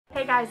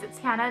guys, it's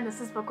Hannah and this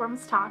is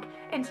Bookworms Talk,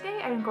 and today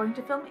I am going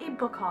to film a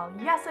book haul.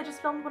 Yes, I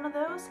just filmed one of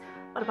those,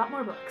 but about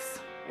more books.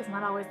 Isn't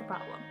that always the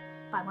problem?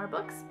 Buy more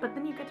books, but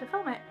then you get to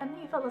film it, and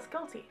then you feel less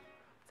guilty.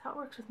 That's how it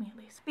works with me,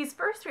 at least. These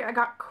first three I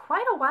got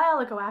quite a while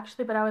ago,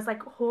 actually, but I was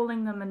like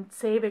holding them and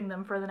saving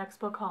them for the next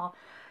book haul.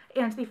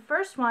 And the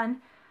first one,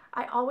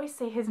 I always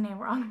say his name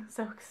wrong,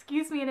 so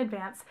excuse me in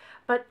advance,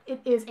 but it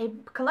is a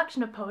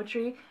collection of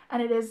poetry,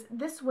 and it is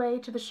This Way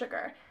to the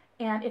Sugar,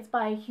 and it's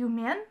by Hugh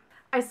Min.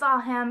 I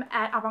saw him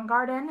at Avant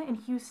Garden in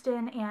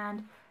Houston,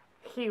 and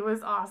he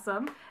was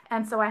awesome,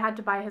 and so I had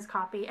to buy his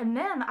copy. And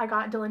then I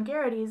got Dylan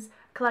Garrity's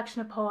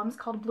collection of poems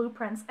called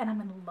Blueprints, and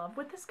I'm in love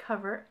with this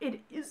cover.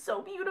 It is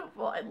so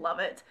beautiful. I love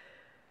it.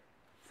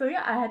 So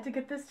yeah, I had to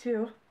get this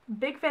too.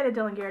 Big fan of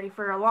Dylan Garrity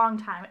for a long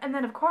time. And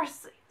then, of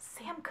course,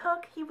 Sam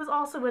Cooke, he was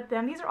also with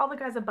them. These are all the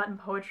guys at Button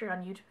Poetry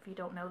on YouTube if you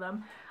don't know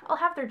them. I'll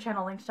have their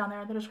channel links down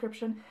there in the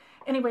description.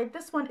 Anyway,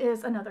 this one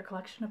is another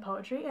collection of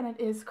poetry, and it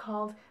is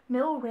called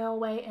Mill,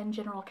 Railway, and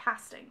General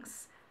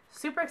Castings.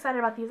 Super excited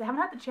about these. I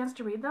haven't had the chance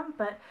to read them,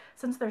 but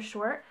since they're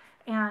short,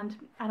 and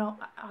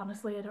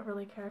honestly, I don't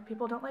really care if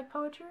people don't like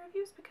poetry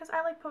reviews, because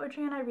I like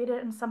poetry and I read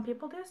it, and some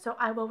people do, so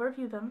I will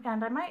review them,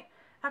 and I might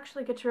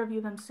actually get to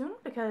review them soon,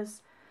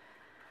 because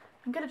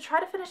I'm going to try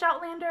to finish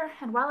Outlander,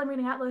 and while I'm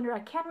reading Outlander, I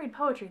can read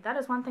poetry. That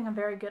is one thing I'm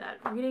very good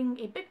at, reading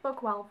a big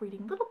book while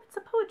reading little bits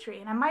of poetry,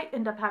 and I might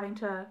end up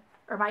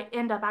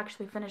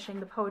actually finishing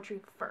the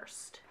poetry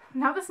first.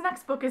 Now this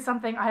next book is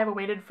something I have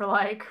awaited for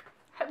like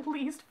at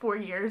least 4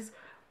 years,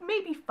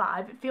 maybe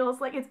 5. It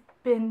feels like it's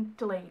been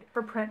delayed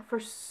for print for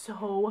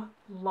so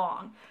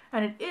long,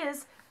 and it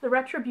is The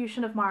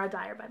Retribution of Mara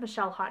Dyer by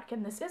Michelle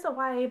Hodkin. This is a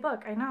YA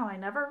book. I know, I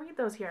never read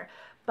those here,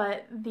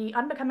 but The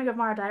Unbecoming of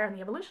Mara Dyer and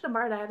The Evolution of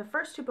Mara Dyer, the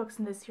first 2 books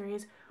in this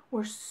series,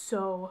 were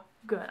so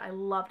good. I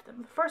loved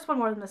them. The first one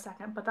more than the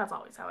second, but that's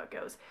always how it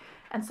goes.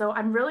 And so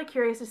I'm really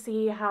curious to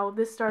see how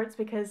this starts,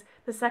 because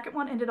the second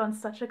one ended on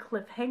such a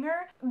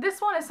cliffhanger. This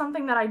one is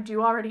something that I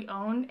do already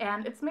own,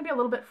 and it's maybe a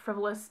little bit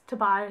frivolous to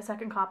buy a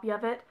second copy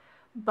of it,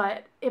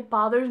 but it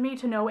bothers me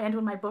to no end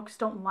when my books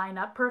don't line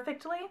up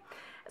perfectly.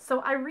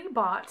 So I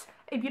rebought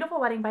A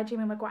Beautiful Wedding by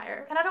Jamie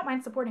McGuire, and I don't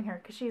mind supporting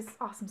her because she's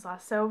awesome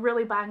sauce, so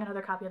really buying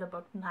another copy of the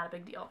book, not a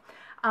big deal.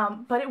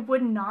 But it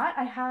would not.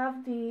 I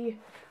have the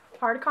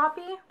hard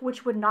copy,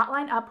 which would not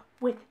line up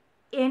with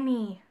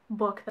any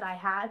book that I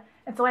had,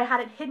 and so I had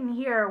it hidden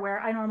here where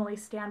I normally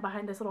stand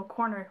behind this little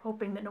corner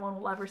hoping that no one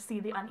will ever see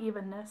the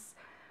unevenness,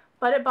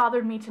 but it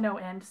bothered me to no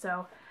end,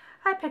 so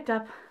I picked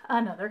up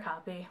another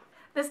copy.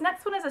 This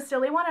next one is a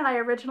silly one, and I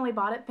originally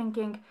bought it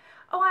thinking,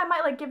 oh, I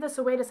might like give this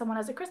away to someone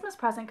as a Christmas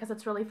present because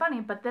it's really funny,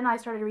 but then I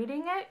started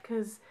reading it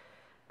because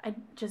I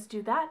just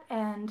do that,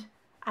 and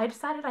I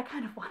decided I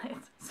kind of want it,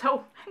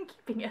 so I'm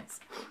keeping it.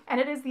 And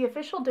it is The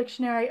Official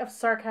Dictionary of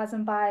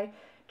Sarcasm by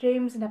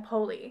James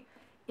Napoli.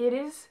 It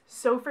is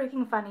so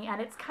freaking funny, and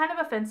it's kind of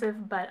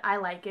offensive, but I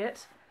like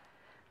it.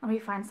 Let me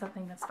find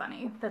something that's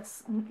funny,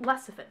 that's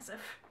less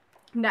offensive.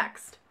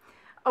 Next.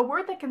 A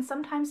word that can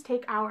sometimes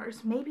take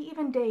hours, maybe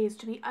even days,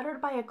 to be uttered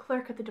by a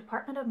clerk at the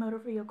Department of Motor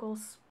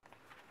Vehicles.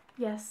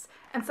 Yes.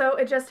 And so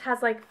it just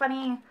has like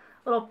funny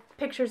little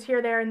pictures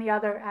here, there, and the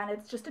other, and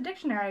it's just a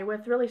dictionary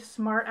with really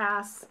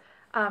smart-ass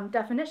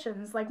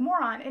definitions, like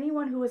moron,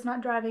 anyone who is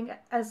not driving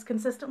as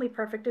consistently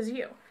perfect as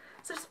you.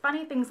 So just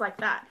funny things like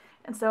that.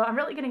 And so I'm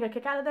really getting a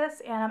kick out of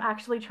this, and I'm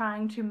actually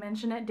trying to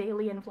mention it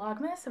daily in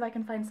Vlogmas if I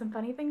can find some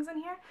funny things in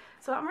here.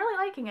 So I'm really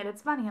liking it.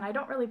 It's funny, and I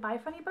don't really buy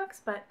funny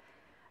books, but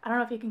I don't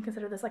know if you can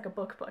consider this like a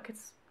book.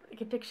 It's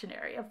like a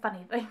dictionary of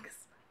funny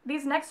things.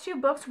 These next 2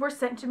 books were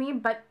sent to me,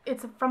 but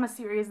it's from a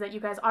series that you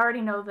guys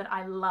already know that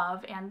I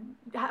love, and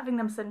having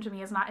them sent to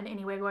me is not in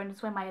any way going to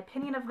sway my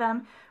opinion of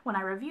them when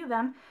I review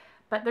them.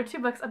 But they're 2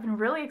 books I've been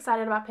really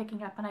excited about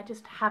picking up, and I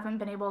just haven't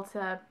been able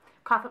to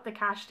cough up the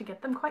cash to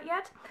get them quite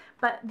yet.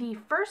 But the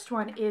first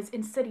one is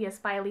Insidious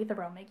by Aletha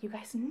Romig. You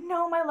guys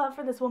know my love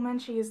for this woman.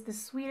 She is the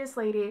sweetest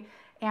lady,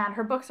 and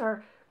her books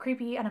are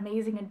creepy and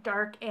amazing and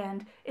dark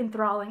and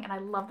enthralling, and I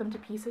love them to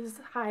pieces.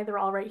 Hi, they're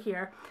all right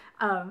here.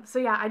 So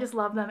yeah, I just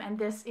love them, and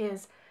this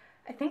is,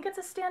 I think it's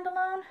a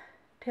standalone.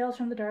 Tales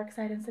from the Dark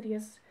Side,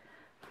 Insidious.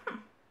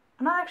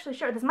 I'm not actually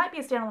sure. This might be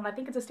a standalone. I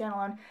think it's a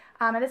standalone.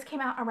 And this came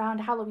out around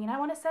Halloween, I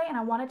want to say, and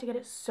I wanted to get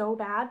it so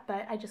bad,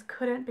 but I just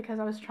couldn't because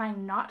I was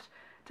trying not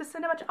to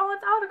send a bunch. Oh,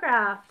 it's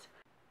autographed.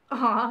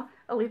 Aw,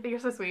 Aletha, you're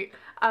so sweet.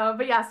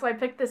 But yeah, so I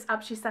picked this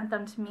up. She sent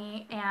them to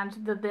me, and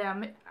the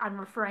them I'm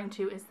referring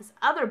to is this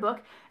other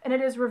book, and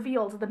it is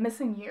Revealed, The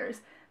Missing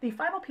Years, the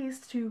final piece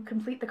to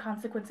complete the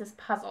Consequences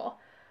puzzle.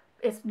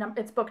 It's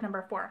book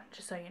number 4,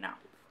 just so you know.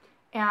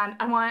 And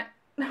I want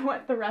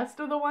the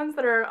rest of the ones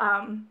that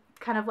are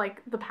kind of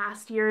like the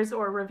past years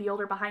or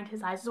Revealed or Behind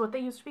His Eyes is what they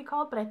used to be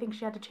called, but I think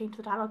she had to change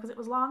the title because it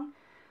was long.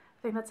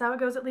 I think that's how it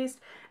goes, at least.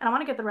 And I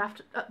want to get the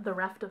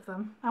rest of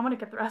them. I want to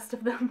get the rest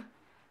of them.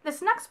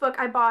 This next book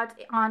I bought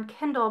on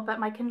Kindle, but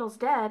my Kindle's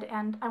dead,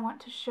 and I want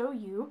to show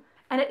you.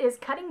 And it is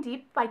Cutting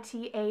Deep by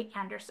T.A.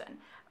 Anderson.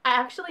 I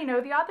actually know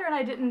the author, and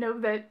I didn't know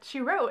that she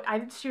wrote.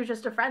 She was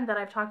just a friend that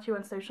I've talked to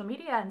on social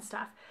media and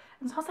stuff.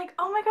 And so I was like,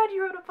 oh my god,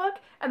 you wrote a book?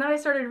 And then I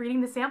started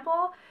reading the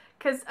sample,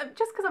 because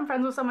just because I'm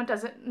friends with someone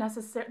doesn't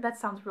necessarily, that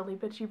sounds really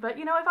bitchy, but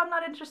you know, if I'm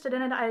not interested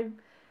in it, I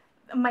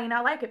might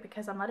not like it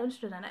because I'm not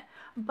interested in it.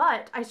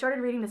 But I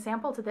started reading the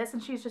sample to this,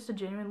 and she's just a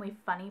genuinely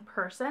funny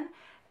person,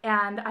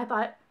 and I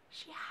thought,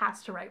 she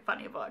has to write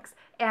funny books.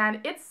 And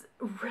it's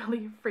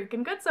really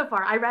freaking good so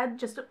far. I read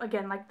just,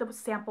 again, like the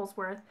sample's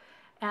worth,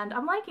 and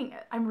I'm liking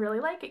it. I'm really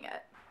liking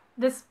it.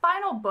 This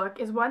final book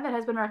is one that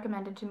has been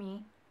recommended to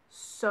me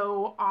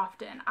so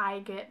often. I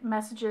get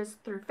messages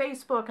through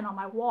Facebook and on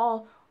my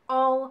wall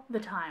all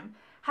the time.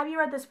 Have you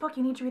read this book?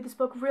 You need to read this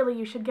book. Really,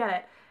 you should get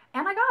it.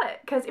 And I got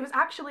it because it was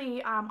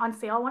actually on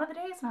sale one of the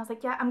days, and I was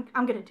like, yeah,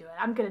 I'm gonna do it.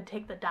 I'm gonna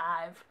take the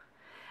dive.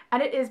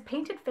 And it is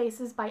Painted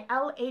Faces by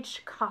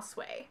L.H.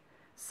 Cosway.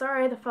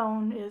 Sorry, the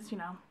phone is, you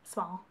know,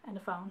 small and a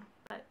phone,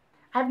 but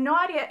I have no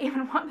idea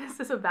even what this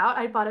is about.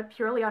 I bought it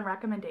purely on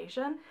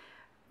recommendation,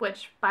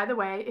 which, by the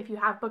way, if you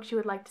have books you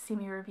would like to see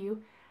me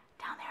review,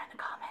 down there in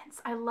the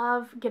comments. I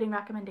love getting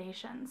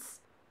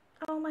recommendations.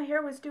 Oh, my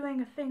hair was doing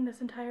a thing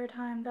this entire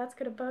time. That's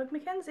gonna bug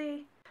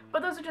Mackenzie.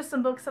 But those are just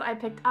some books that I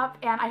picked up,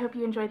 and I hope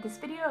you enjoyed this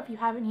video. If you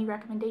have any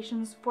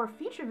recommendations for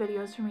future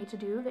videos for me to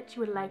do that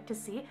you would like to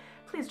see,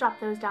 please drop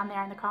those down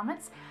there in the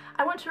comments.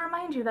 I want to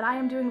remind you that I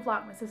am doing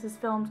Vlogmas. This is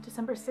filmed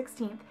December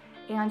 16th,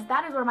 and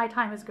that is where my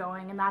time is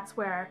going, and that's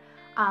where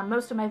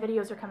most of my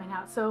videos are coming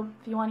out. So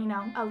if you want, you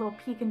know, a little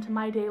peek into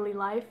my daily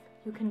life,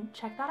 you can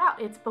check that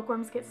out. It's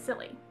Bookworms Get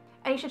Silly.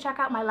 And you should check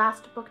out my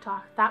last book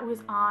talk. That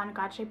was on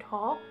God-Shaped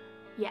Hall.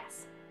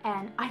 Yes.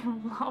 And I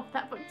love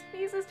that book to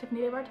pieces.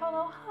 Tiffany de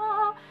Bartolo.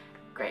 Oh,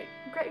 great,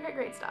 great, great,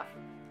 great stuff.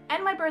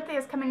 And my birthday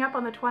is coming up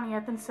on the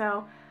 20th, and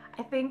so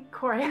I think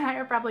Corey and I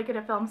are probably going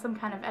to film some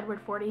kind of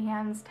Edward Forty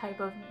Hands type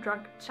of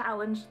drunk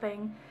challenge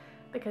thing,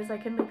 because I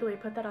can legally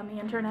put that on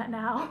the internet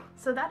now.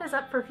 So that is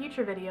up for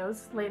future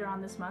videos later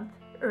on this month,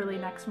 early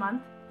next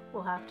month.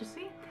 We'll have to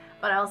see.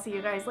 But I'll see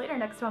you guys later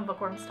next time on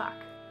Bookworms Talk.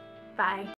 Bye.